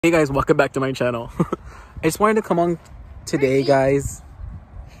Hey guys, welcome back to my channel. I just wanted to come on today, guys.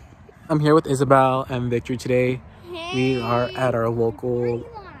 I'm here with Isabel and Victory today. Hey, we are at our local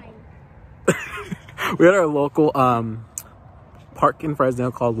park in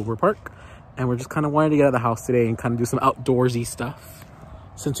Fresno called Wilbur Park, and we're just kind of wanting to get out of the house today and kind of do some outdoorsy stuff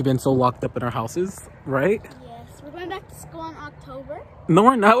since we've been so locked up in our houses, right? Yes, we're going back to school in October. No,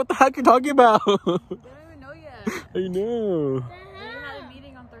 we're not. What the heck are you talking about? We don't even know yet. I know.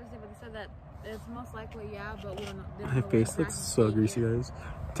 It's most likely, yeah, but we don't know. My face looks so greasy, guys.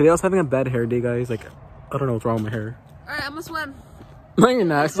 Today I was having a bad hair day, guys. Like, I don't know what's wrong with my hair. Alright, I'm gonna swim. No, you're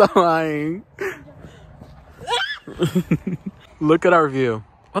not. Stop lying. Look at our view.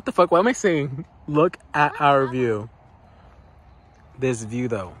 What the fuck? What am I saying? Look at our view. This view,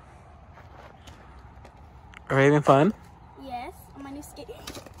 though. Are you having fun? Yes, on my new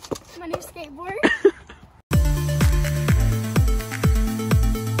skateboard.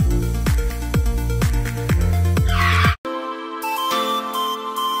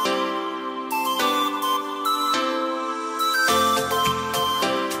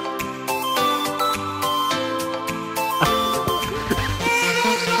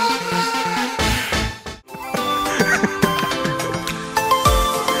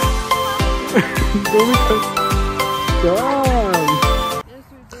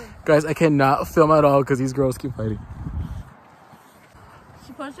 Guys, I cannot film at all because these girls keep fighting.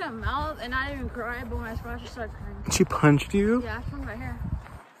 She punched my mouth and I didn't even cry, but when I scratched, she started crying. She punched you? Yeah, I punched my hair.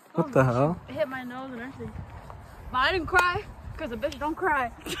 What the hell? It hit my nose and everything. But I didn't cry because a bitch don't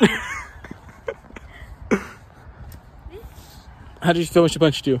cry. How did you feel when she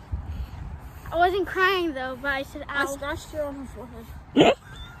punched you? I wasn't crying though, but I said ow. I scratched her on her forehead.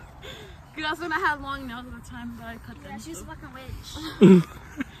 Because that's when I had long nails at the time, but I cut them. Yeah, she's a fucking witch.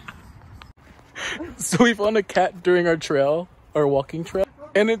 So we found a cat during our trail, our walking trail,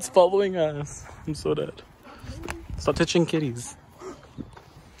 and it's following us. I'm so dead. Stop touching kitties.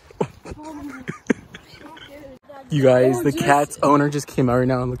 You guys, the cat's owner just came out right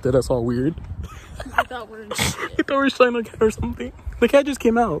now and looked at us all weird. I thought we were shit. I thought we were trying to cat or something. The cat just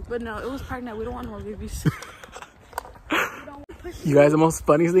came out. But no, it was pregnant. We don't want more babies. You guys, the most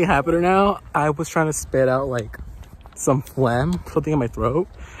funniest thing happened right now. I was trying to spit out like some phlegm, something in my throat,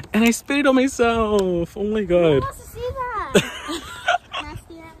 and I spit it on myself. Oh my god. Who wants to see that?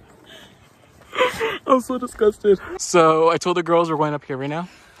 Nasty ass. I'm so disgusted. So I told the girls we're going up here right now.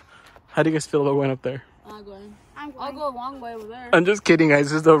 How do you guys feel about going up there? I'm going. I'll go a long way over there. I'm just kidding, guys.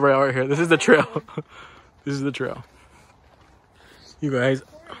 This is the rail right here. This is the trail. This is the trail. You guys,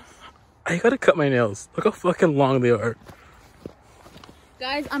 I gotta cut my nails. Look how fucking long they are.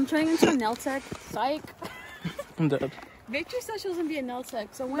 Guys, I'm turning into a nail tech. Psych. I'm dead. Victory said she was gonna be a nail tech,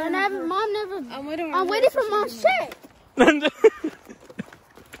 so But mom never. I'm waiting for mom's check.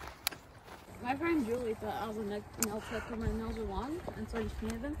 My friend Julie thought I was a nail tech because my nails are long, and so I just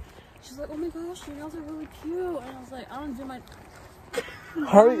painted them. She's like, "Oh my gosh, your nails are really cute," and I was like, "I don't do my."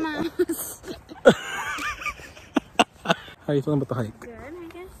 How are you feeling about the hike? Good, I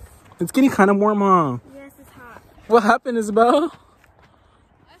guess. It's getting kind of warm, huh? Yes, it's hot. What happened, Isabel?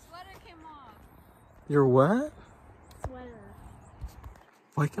 My sweater came off. Your what? Sweater.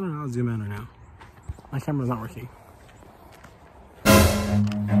 Why can't I not zoom in right now? My camera's not working.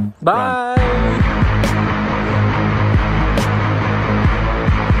 Bye!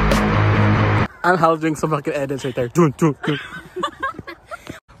 I'm hella doing some fucking edits right there. We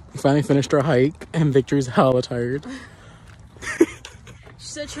finally finished our hike, and Victory's hella tired. She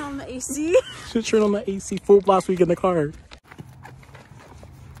said turn on the AC. Should turn on the AC full blast week in the car.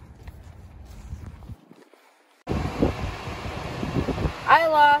 I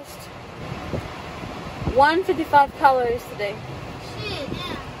lost 155 calories today. Shit,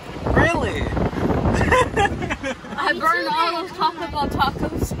 yeah. Really? I burned all those Taco Bell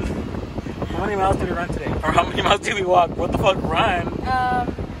tacos. How many miles did we run today? Or how many miles did we walk? What the fuck, run?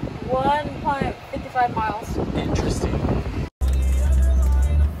 1.55 miles. Interesting.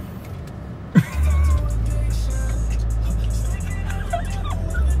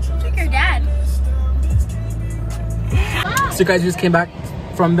 Take your dad. So guys, we just came back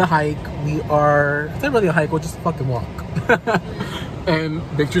from the hike. We are, it's not really a hike, we'll just fucking walk. And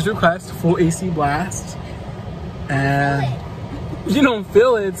Victor's request, full AC blast. And you don't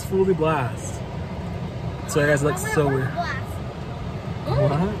feel it, it's fully blast. So you guys look so weird.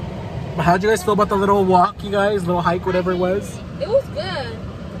 What? How'd you guys feel about the little walk, you guys? Little hike, whatever it was? It was good.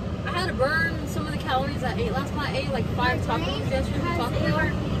 I had to burn some of the calories I ate last night. I ate like 5 tacos yesterday from Taco Bell.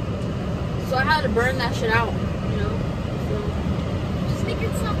 So I had to burn that shit out, you know? So. Just make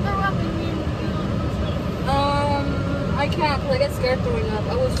yourself throw up and then I can't because I get scared throwing up.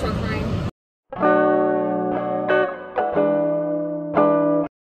 I was trying.